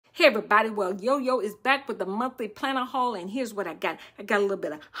Hey everybody, well Yo-Yo is back with the monthly planner haul, and here's what I got. I got a little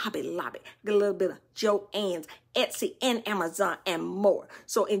bit of Hobby Lobby, got a little bit of Joann's, Etsy, and Amazon, and more.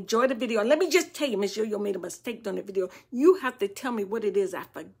 So enjoy the video. And let me just tell you, Miss Yo-Yo made a mistake during the video. You have to tell me what it is I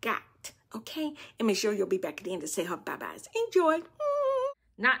forgot, okay? And Miss Yo-Yo will be back at the end to say her bye-byes. Enjoy.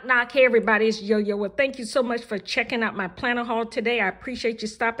 Knock. Hey everybody, it's Yo-Yo. Well, thank you so much for checking out my planner haul today. I appreciate you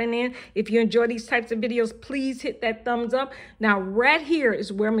stopping in. If you enjoy these types of videos, please hit that thumbs up. Now, right here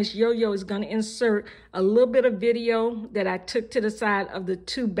is where Miss Yo-Yo is going to insert a little bit of video that I took to the side of the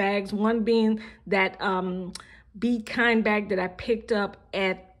two bags. One being that Be Kind bag that I picked up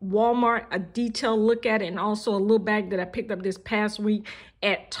at Walmart, a detailed look at it, and also a little bag that I picked up this past week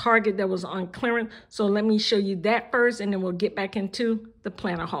at Target that was on clearance. So let me show you that first, and then we'll get back into the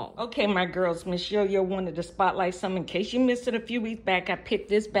planner haul. Okay, my girls, Miss Yo-Yo wanted to spotlight some. In case you missed it a few weeks back, I picked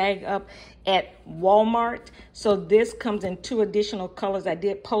this bag up at Walmart. So this comes in 2 additional colors. I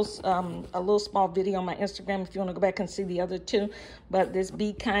did post a little small video on my Instagram if you want to go back and see the other 2. But this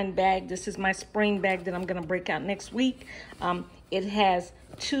Be Kind bag, this is my spring bag that I'm going to break out next week. It has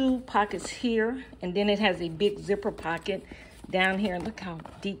 2 pockets here, and then it has a big zipper pocket down here. Look how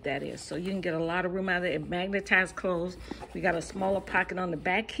deep that is. So you can get a lot of room out of it. It magnetized closed. We got a smaller pocket on the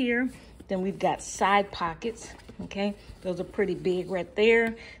back here. Then we've got side pockets. Okay, those are pretty big right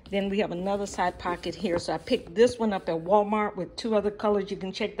there. Then we have another side pocket here. So I picked this one up at Walmart with 2 other colors. You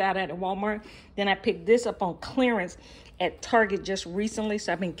can check that out at Walmart. Then I picked this up on clearance at Target just recently.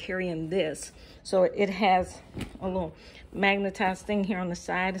 So I've been carrying this. So it has a little magnetized thing here on the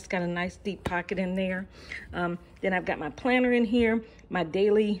side. It's got a nice deep pocket in there. Then I've got my planner in here, my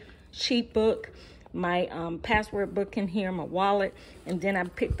daily sheet book, my password book in here, my wallet, and then I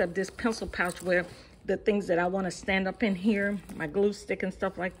picked up this pencil pouch where the things that I want to stand up in here, my glue stick and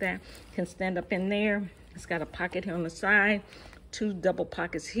stuff like that, can stand up in there. It's got a pocket here on the side, 2 double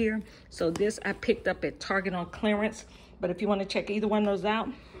pockets here. So this I picked up at Target on clearance. But if you want to check either one of those out,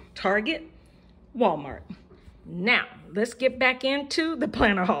 Target, Walmart. Now, let's get back into the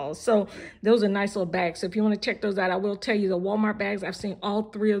planner haul. So those are nice little bags. So if you want to check those out, I will tell you the Walmart bags, I've seen all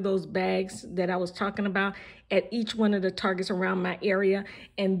 3 of those bags that I was talking about at each one of the Targets around my area.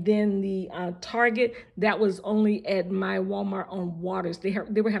 And then the Target, that was only at my Walmart on Waters. They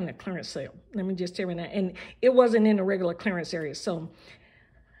were having a clearance sale. Let me just tell you that. And it wasn't in the regular clearance area. So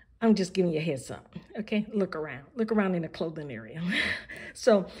I'm just giving you a heads up, okay? Look around in the clothing area.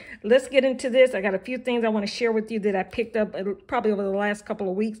 So let's get into this. I got a few things I want to share with you that I picked up probably over the last couple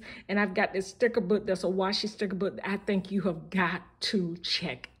of weeks. And I've got this sticker book that's a washi sticker book that I think you have got to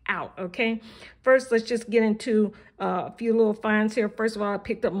check out, okay? First, let's just get into a few little finds here. First of all, I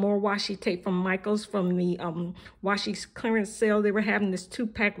picked up more washi tape from Michael's from the washi clearance sale. They were having this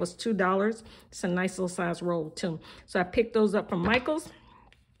 2-pack was $2. It's a nice little size roll too. So I picked those up from Michael's.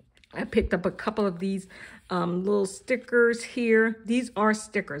 I picked up a couple of these little stickers here. These are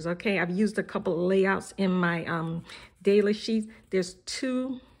stickers, okay? I've used a couple of layouts in my daily sheets. There's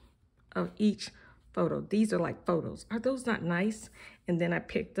 2 of each photo. These are like photos. Are those not nice? And then I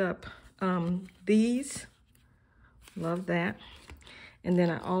picked up these. Love that. And then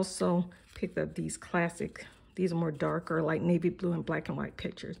I also picked up these classic. These are more darker, like navy blue and black and white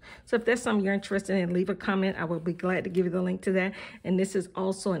pictures. So if that's something you're interested in, leave a comment. I will be glad to give you the link to that. And this is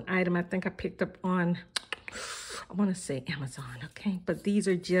also an item I think I picked up on, I want to say Amazon, okay? But these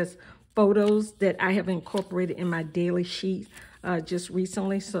are just photos that I have incorporated in my daily sheet just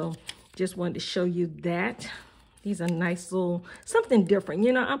recently. So just wanted to show you that. These are nice little, something different.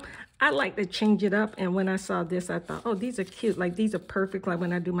 You know, I like to change it up. And when I saw this, I thought, oh, these are cute. Like, these are perfect, like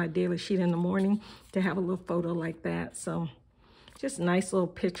when I do my daily sheet in the morning, to have a little photo like that. So just nice little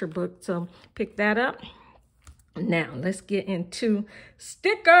picture book. So pick that up. Now, let's get into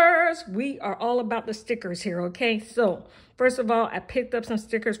stickers. We are all about the stickers here, okay? So, first of all, I picked up some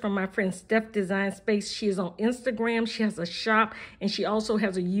stickers from my friend Steph Design Space. She is on Instagram. She has a shop, and she also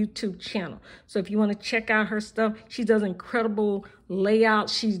has a YouTube channel. So, if you want to check out her stuff, she does incredible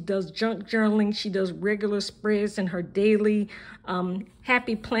layouts. She does junk journaling. She does regular spreads in her daily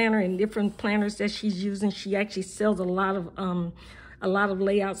happy planner and different planners that she's using. She actually sells a lot of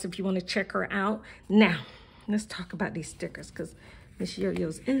layouts if you want to check her out. Now, let's talk about these stickers because Miss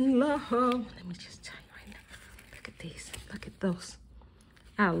Yo-Yo's in love. Let me just tell you right now. Look at these. Look at those.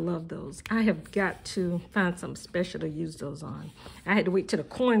 I love those. I have got to find something special to use those on. I had to wait till the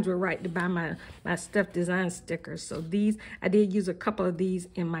coins were right to buy my Steph Design stickers. So these, I did use a couple of these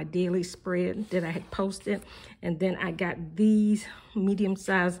in my daily spread that I had posted. And then I got these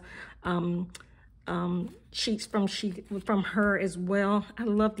medium-sized sheets from her as well. I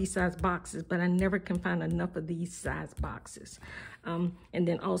love these size boxes, but I never can find enough of these size boxes. And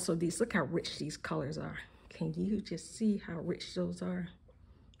then also these, look how rich these colors are. Can you just see how rich those are?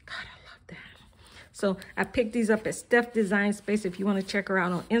 God, I love that. So I picked these up at Steph Design Space. If you want to check her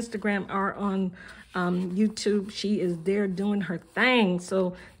out on Instagram or on YouTube, she is there doing her thing.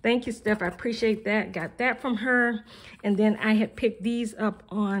 So thank you, Steph. I appreciate that. Got that from her. And then I had picked these up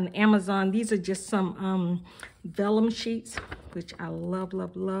on Amazon. These are just some vellum sheets, which I love,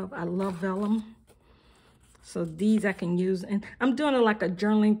 love, love. I love vellum. So these I can use. And I'm doing it like a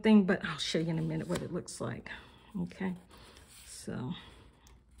journaling thing, but I'll show you in a minute what it looks like. Okay. So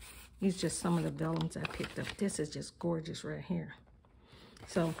these are just some of the vellums I picked up. This is just gorgeous right here.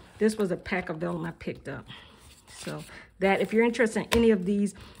 So this was a pack of vellum I picked up. So that, if you're interested in any of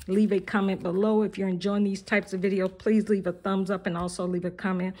these, leave a comment below. If you're enjoying these types of videos, please leave a thumbs up and also leave a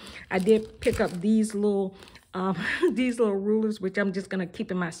comment. I did pick up these little rulers, which I'm just gonna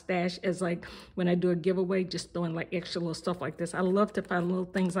keep in my stash as like when I do a giveaway, just throwing like extra little stuff like this. I love to find little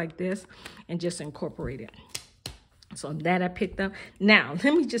things like this and just incorporate it. So that I picked up. Now,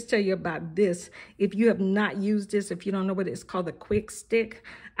 let me just tell you about this. If you have not used this, if you don't know what it's called, the quick stick.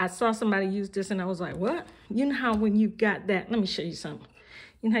 I saw somebody use this and I was like, what? You know how when you got that, let me show you something.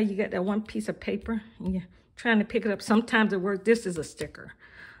 You know how you got that one piece of paper and you're trying to pick it up. Sometimes it works. This is a sticker.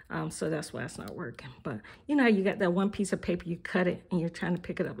 So that's why it's not working. But you know how you got that one piece of paper, you cut it and you're trying to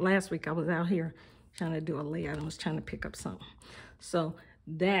pick it up. Last week I was out here trying to do a layout. I was trying to pick up something. So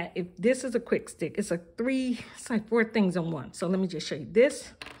that, if this is a quick stick, it's like 4 things in one. So let me just show you.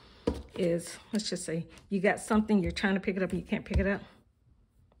 This is, let's just say you got something, you're trying to pick it up and you can't pick it up.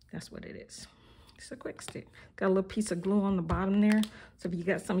 That's what it is. It's a quick stick. Got a little piece of glue on the bottom there. So if you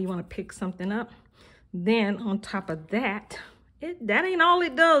got something, you want to pick something up. Then on top of that, that ain't all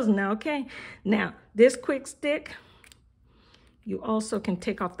it does now, okay? Now, this quick stick, you also can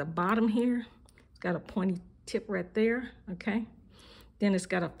take off the bottom here. It's got a pointy tip right there, okay? Then it's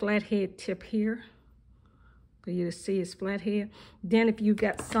got a flathead tip here for you to see it's flathead. Then if you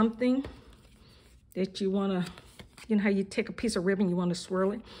got something that you want to, you know how you take a piece of ribbon, you want to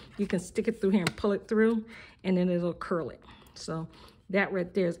swirl it, you can stick it through here and pull it through, and then it'll curl it. So that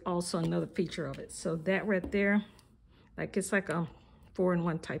right there is also another feature of it. So that right there, like it's like a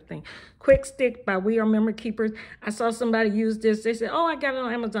 4-in-1 type thing. Quick stick by We Are Memory Keepers. I saw somebody use this. They said, oh, I got it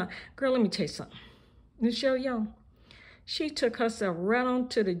on Amazon. Girl, let me tell you something. Let me show y'all. She took herself right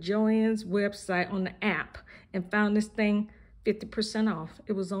onto the Joann's website on the app and found this thing 50% off.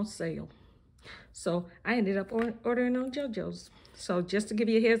 It was on sale. So I ended up ordering on JoJo's. So just to give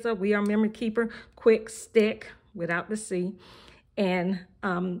you a heads up, We Are Memory Keeper, quick stick without the C. And,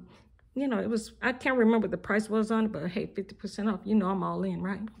 you know, it was, I can't remember what the price was on it, but hey, 50% off. You know I'm all in,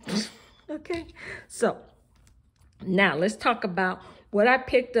 right? Okay. So now let's talk about what I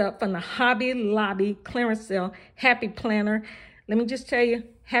picked up from the Hobby Lobby clearance sale, Happy Planner. Let me just tell you,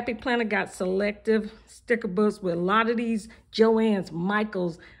 Happy Planner got selective sticker books with a lot of these Joann's,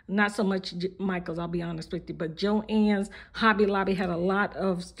 Michael's, not so much Michael's, I'll be honest with you, but Joann's, Hobby Lobby had a lot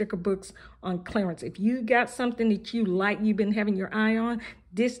of sticker books on clearance. If you got something that you like, you've been having your eye on,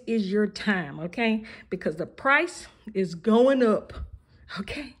 this is your time, okay? Because the price is going up,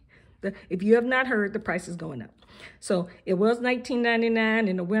 okay? If you have not heard, the price is going up. So it was $19.99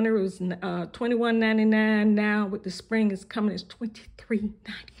 in the winter. It was $21.99. Now with the spring is coming, it's $23.99.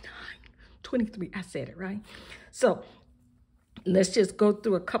 23, I said it right. So let's just go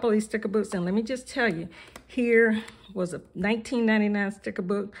through a couple of these sticker books, and let me just tell you, here was a $19.99 sticker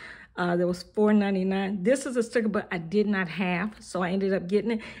book. There was $4.99. This is a sticker book I did not have, so I ended up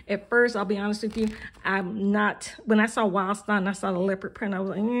getting it. At first, I'll be honest with you, I'm not, when I saw Wildstone and I saw the leopard print, I was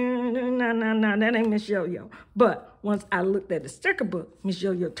like, no, that ain't Miss Yo-Yo. But once I looked at the sticker book, Miss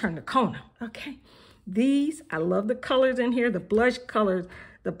Yo-Yo turned the corner, okay? These, I love the colors in here, the blush colors,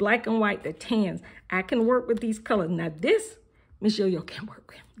 the black and white, the tans. I can work with these colors. Now this, Miss Yo-Yo can't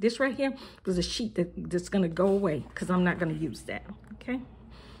work with. This right here was a sheet that's gonna go away because I'm not gonna use that, okay?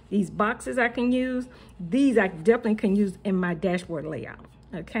 These boxes I can use. These I definitely can use in my dashboard layout,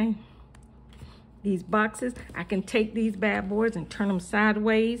 okay? These boxes, I can take these bad boys and turn them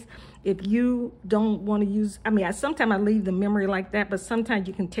sideways. If you don't want to use, I mean, sometimes I leave the memory like that, but sometimes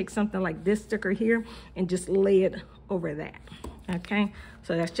you can take something like this sticker here and just lay it over that, okay?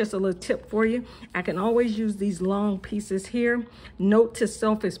 So that's just a little tip for you. I can always use these long pieces here. Note to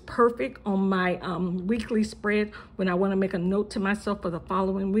self is perfect on my weekly spread. When I want to make a note to myself for the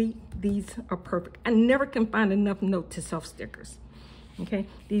following week, these are perfect. I never can find enough note to self stickers, okay?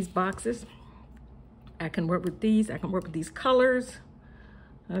 These boxes, I can work with these. I can work with these colors,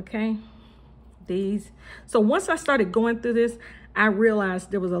 okay? these. So once I started going through this, I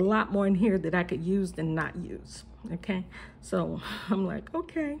realized there was a lot more in here that I could use than not use. Okay, so I'm like,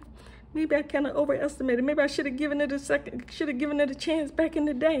 okay, maybe I kind of overestimated. Maybe I should have given it a chance back in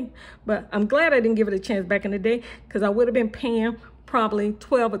the day. But I'm glad I didn't give it a chance back in the day, because I would have been paying probably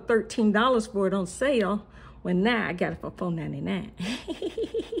 $12 or $13 for it on sale, when now I got it for $4.99.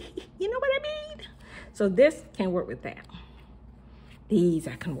 You know what I mean? So this can work with that. These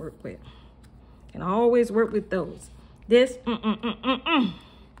I can work with. Can always work with those. This,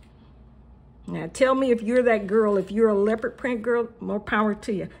 Now tell me if you're that girl, if you're a leopard print girl, more power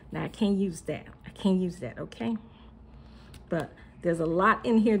to you. Now I can't use that. I can't use that, okay? But there's a lot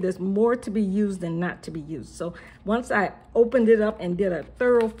in here. There's more to be used than not to be used. So once I opened it up and did a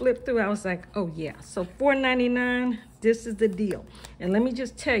thorough flip through, I was like, oh yeah. So $4.99, this is the deal. And let me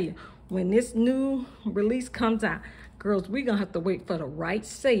just tell you, when this new release comes out, girls, we're gonna have to wait for the right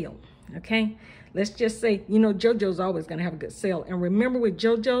sale, okay? Let's just say, you know, JoJo's always gonna have a good sale. And remember with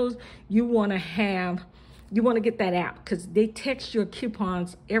JoJo's, you wanna get that app, because they text your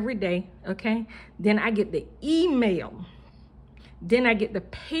coupons every day, okay? Then I get the email. Then I get the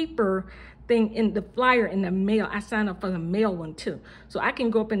paper thing in the flyer in the mail. I sign up for the mail one too. So I can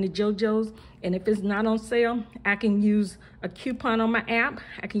go up into JoJo's, and if it's not on sale, I can use a coupon on my app.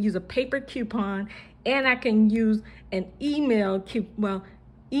 I can use a paper coupon, and I can use an email,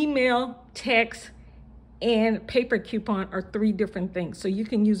 email, text, and paper coupon are 3 different things. So you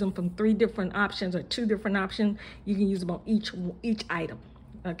can use them from 3 different options or 2 different options. You can use them on each item.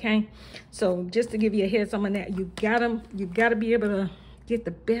 Okay, so just to give you a heads up on that, you gotta be able to get the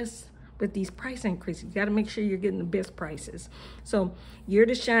best with these price increases. You gotta make sure you're getting the best prices. So Year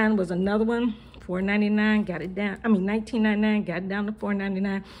to Shine was another one, $4.99, got it down. I mean $19.99, got it down to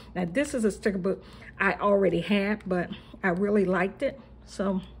 $4.99. Now this is a sticker book I already had, but I really liked it.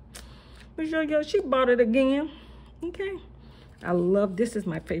 So Michelle, she bought it again. Okay, I love this. Is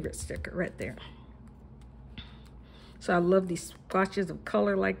my favorite sticker right there. So I love these swatches of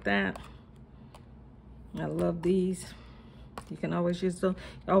color like that. I love these. You can always use them.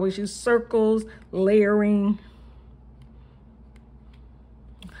 You always use circles, layering.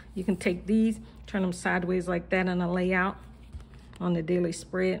 You can take these, turn them sideways like that in a layout on the daily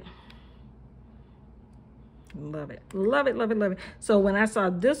spread. Love it. Love it, love it, love it. So when I saw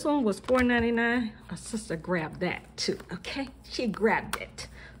this one was $4.99, a sister grabbed that too, okay? She grabbed it.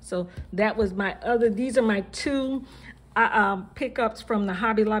 So that was my other, these are my 2 pickups from the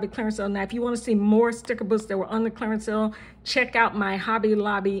Hobby Lobby clearance sale. Now, if you want to see more sticker books that were on the clearance sale, check out my Hobby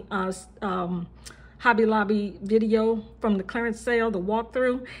Lobby video from the clearance sale, the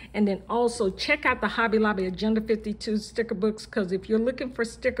walkthrough, and then also check out the Hobby Lobby Agenda 52 sticker books, because if you're looking for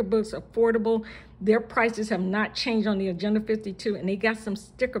sticker books affordable, their prices have not changed on the Agenda 52, and they got some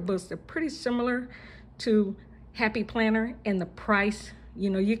sticker books that are pretty similar to Happy Planner, and the price, you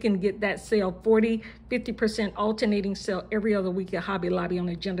know, you can get that sale 40-50% alternating sale every other week at Hobby Lobby on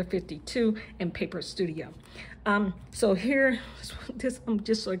Agenda 52 and Paper Studio. So here, I'm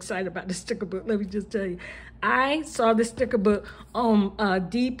just so excited about the sticker book. Let me just tell you, I saw the sticker book on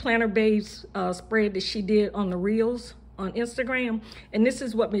D Planner Babe's spread that she did on the Reels on Instagram, and this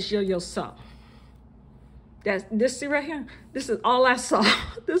is what Miss Yo-Yo saw. This, see right here, this is all I saw.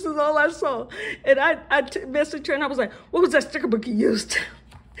 This is all I saw. And I messaged her and I was like, what was that sticker book you used?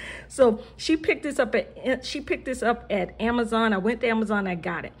 So she picked this up at Amazon. I went to Amazon, I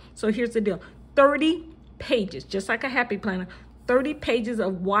got it. So here's the deal. 30 pages, just like a Happy Planner, 30 pages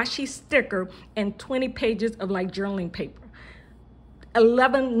of washi sticker and 20 pages of like journaling paper.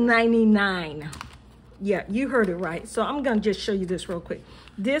 $11.99. Yeah, you heard it right. So I'm gonna just show you this real quick.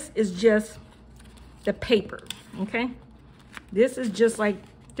 This is just the paper, okay? This is just like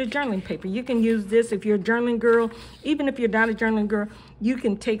the journaling paper. You can use this if you're a journaling girl. Even if you're not a journaling girl, you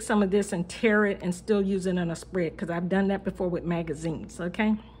can take some of this and tear it and still use it in a spread, because I've done that before with magazines,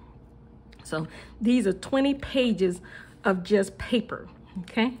 okay? So these are 20 pages of just paper,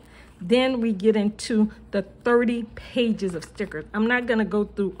 okay? Then we get into the 30 pages of stickers. I'm not gonna go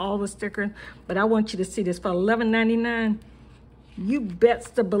through all the stickers, but I want you to see this. For $11.99, you bets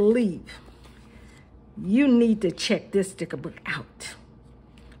to believe you need to check this sticker book out.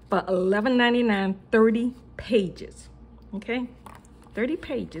 For $11.99, 30 pages, okay? 30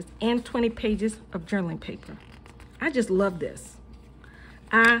 pages and 20 pages of journaling paper. I just love this.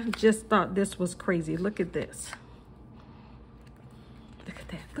 I just thought this was crazy. Look at this. Look at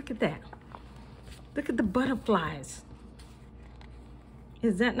that, look at that. Look at the butterflies.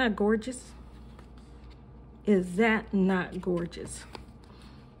 Is that not gorgeous? Is that not gorgeous?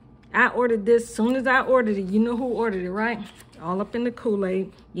 I ordered this. As soon as I ordered it, you know who ordered it, right? All up in the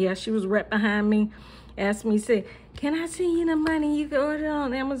Kool-Aid. Yeah, she was right behind me. Asked me, said, can I send you the money? You can order it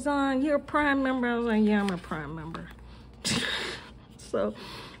on Amazon. You're a Prime member. I was like, yeah, I'm a Prime member. So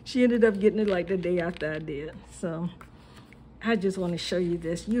she ended up getting it like the day after I did. So I just want to show you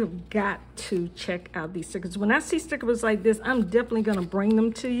this. You have got to check out these stickers. When I see stickers like this, I'm definitely going to bring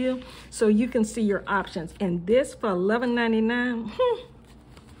them to you so you can see your options. And this for $11.99,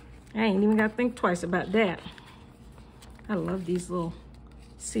 I ain't even got to think twice about that. I love these little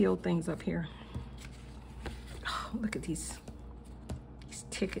seal things up here. Oh, look at these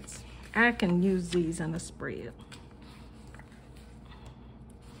tickets. I can use these on a spread.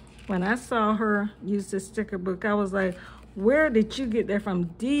 When I saw her use this sticker book, I was like, where did you get that from?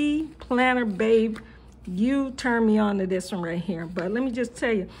 D Planner Babe, you turned me on to this one right here. But let me just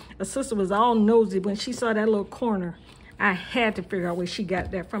tell you, a sister was all nosy when she saw that little corner. I had to figure out where she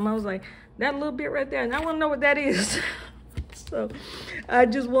got that from. I was like, that little bit right there, and I want to know what that is. So I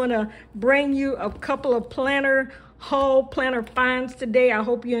just want to bring you a couple of planner finds today. I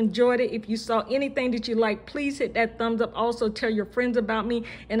hope you enjoyed it. If you saw anything that you like, please hit that thumbs up. Also tell your friends about me,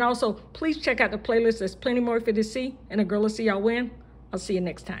 and also please check out the playlist. There's plenty more for you to see, and a girl will see y'all win. I'll see you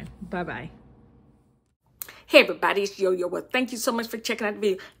next time. Bye-bye. Hey everybody, it's Yo-Yo. Well, thank you so much for checking out the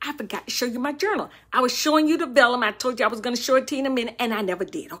video. I forgot to show you my journal. I was showing you the vellum. I told you I was going to show it to you in a minute, and I never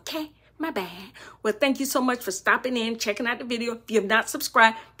did, okay? My bad. Well, thank you so much for stopping in, checking out the video. If you have not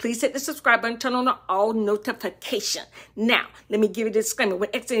subscribed, please hit the subscribe button, turn on the all notification. Now, let me give you the disclaimer. When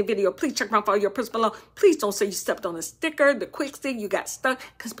exiting the video, please check around for all your personal below. Please don't say you stepped on a sticker, the quick stick, you got stuck,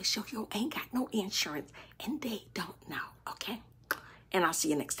 because Miss Yo-Yo ain't got no insurance, and they don't know, okay? And I'll see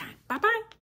you next time. Bye-bye.